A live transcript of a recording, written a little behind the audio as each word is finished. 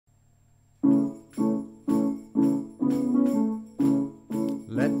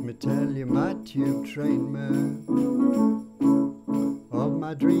Let me tell you my tube trainmare of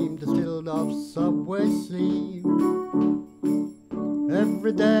my dream distilled of subway sleep.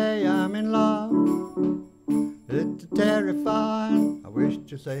 Every day I'm in love, it's terrifying. I wish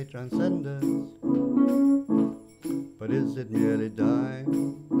to say transcendence, but is it merely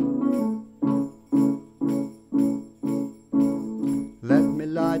dying? Let me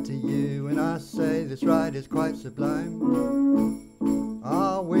lie to you when I say this ride is quite sublime.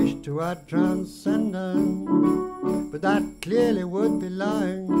 I wish to add transcendent, but that clearly would be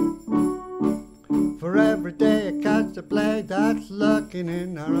lying. For every day I catch a plague that's lurking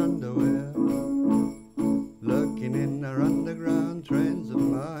in our underwear, lurking in our underground trains of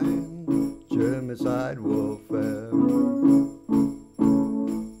mind, germicide warfare.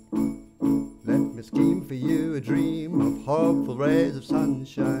 Let me scheme for you a dream of hopeful rays of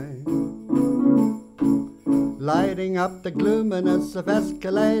sunshine, lighting up the gloominess of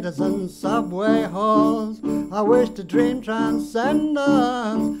escalators and subway halls. I wish to dream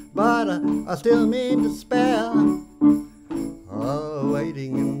transcendence, but I still mean despair. Oh,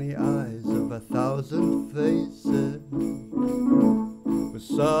 waiting in the eyes of 1,000 faces with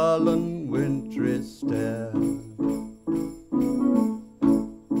sullen wintry stare.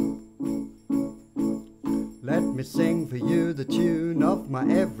 Let me sing for you the tune of my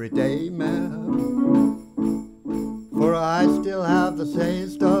everyday-mare, for I still have the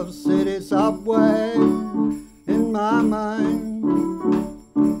taste of city subway in my mind.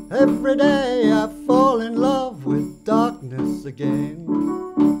 Every day I fall in love with darkness again.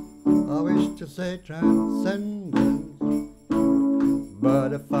 I wish to say transcendence,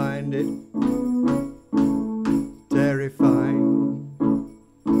 but I find it